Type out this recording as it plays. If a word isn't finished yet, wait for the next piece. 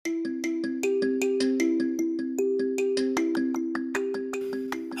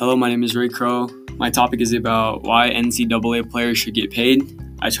Hello, my name is Ray Crow. My topic is about why NCAA players should get paid.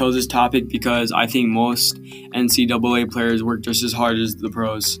 I chose this topic because I think most NCAA players work just as hard as the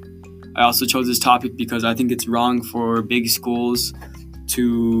pros. I also chose this topic because I think it's wrong for big schools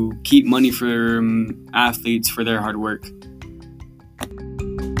to keep money from athletes for their hard work.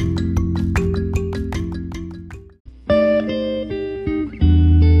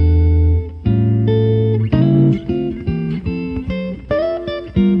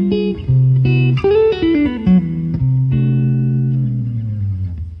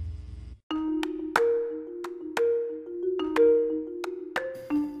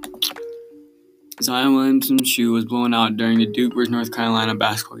 Zion Williamson's shoe was blown out during the Duke vs. North Carolina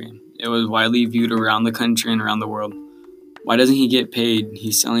basketball game. It was widely viewed around the country and around the world. Why doesn't he get paid?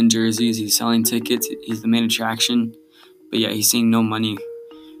 He's selling jerseys, he's selling tickets, he's the main attraction, but yet he's seeing no money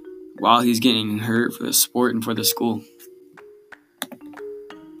while he's getting hurt for the sport and for the school.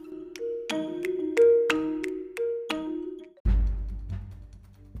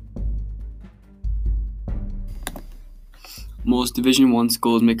 Most Division I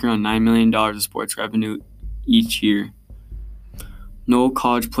schools make around $9 million of sports revenue each year. No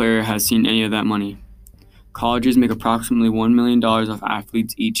college player has seen any of that money. Colleges make approximately $1 million off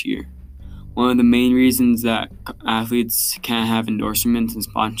athletes each year. One of the main reasons that athletes can't have endorsements and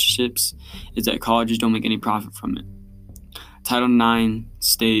sponsorships is that colleges don't make any profit from it. Title IX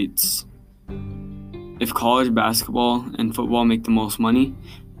states, if college basketball and football make the most money,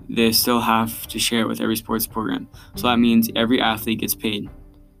 they still have to share it with every sports program. So that means every athlete gets paid.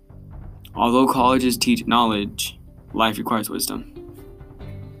 Although colleges teach knowledge, life requires wisdom.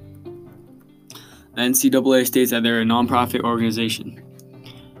 The NCAA states that they're a nonprofit organization.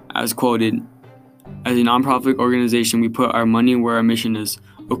 As quoted, as a nonprofit organization, we put our money where our mission is,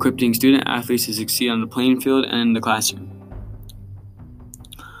 equipping student athletes to succeed on the playing field and in the classroom.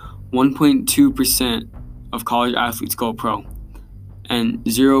 1.2% of college athletes go pro, and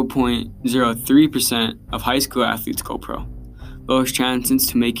 0.03% of high school athletes go pro. Those chances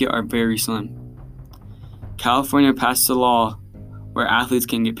to make it are very slim. California passed a law where athletes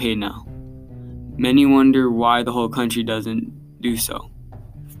can get paid now. Many wonder why the whole country doesn't do so.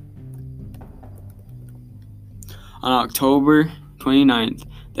 On October 29th,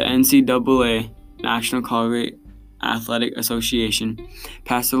 the NCAA, National College Athletic Association,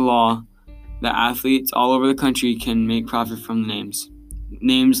 passed a law that athletes all over the country can make profit from the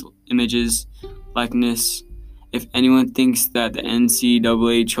names, images, likeness. If anyone thinks that the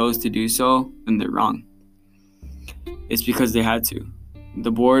NCAA chose to do so, then they're wrong. It's because they had to.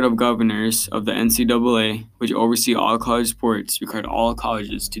 The Board of Governors of the NCAA, which oversee all college sports, required all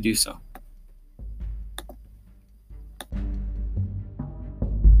colleges to do so.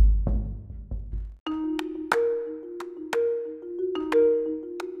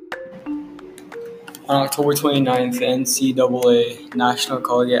 On October 29th, the NCAA, National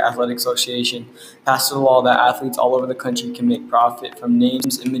College Athletic Association, passed a law that athletes all over the country can make profit from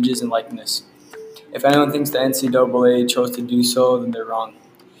names, images, and likeness. If anyone thinks the NCAA chose to do so, then they're wrong.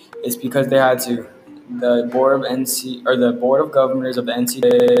 It's because they had to. The Board of Governors of the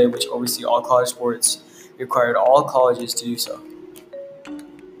NCAA, which oversee all college sports, required all colleges to do so.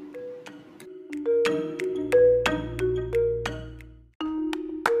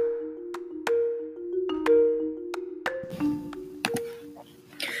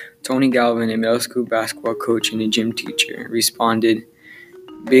 Tony Galvin, a middle school basketball coach and a gym teacher, responded,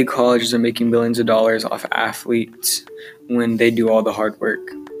 "Big colleges are making billions of dollars off athletes when they do all the hard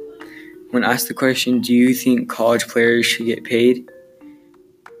work." When asked the question, "Do you think college players should get paid?"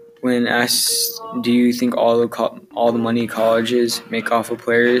 When asked, "Do you think all the money colleges make off of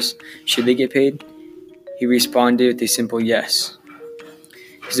players, should they get paid?" he responded with a simple yes.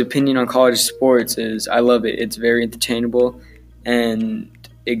 His opinion on college sports is, "I love it. It's very entertainable and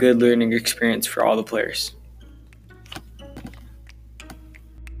a good learning experience for all the players."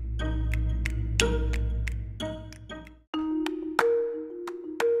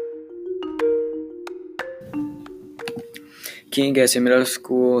 Keaton Guess, a middle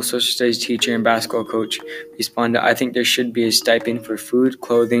school social studies teacher and basketball coach, responded, "I think there should be a stipend for food,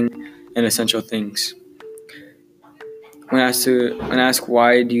 clothing, and essential things." When asked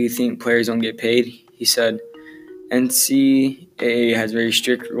why do you think players don't get paid, he said, "NCAA has very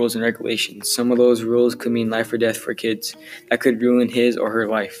strict rules and regulations. Some of those rules could mean life or death for kids. That could ruin his or her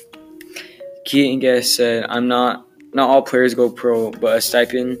life." Keaton Guess said, Not all players go pro, but a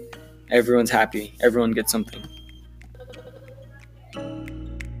stipend, everyone's happy. Everyone gets something."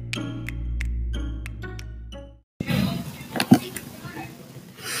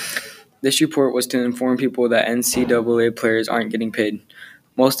 This report was to inform people that NCAA players aren't getting paid.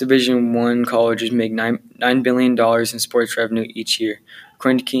 Most Division I colleges make $9 billion in sports revenue each year.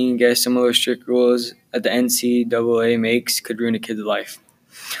 According to King and Guest, some of those strict rules that the NCAA makes could ruin a kid's life.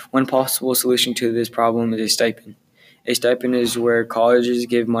 One possible solution to this problem is a stipend. A stipend is where colleges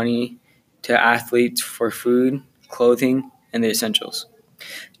give money to athletes for food, clothing, and the essentials.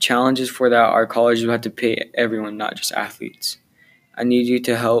 Challenges for that are colleges will have to pay everyone, not just athletes. I need you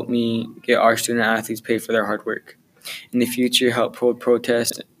to help me get our student athletes paid for their hard work. In the future, help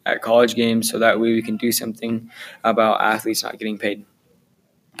protest at college games so that way we can do something about athletes not getting paid.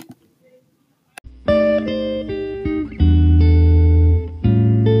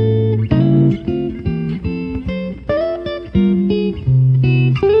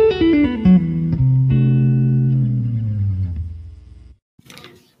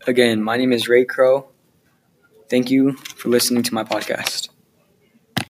 Again, my name is Ray Crow. Thank you for listening to my podcast.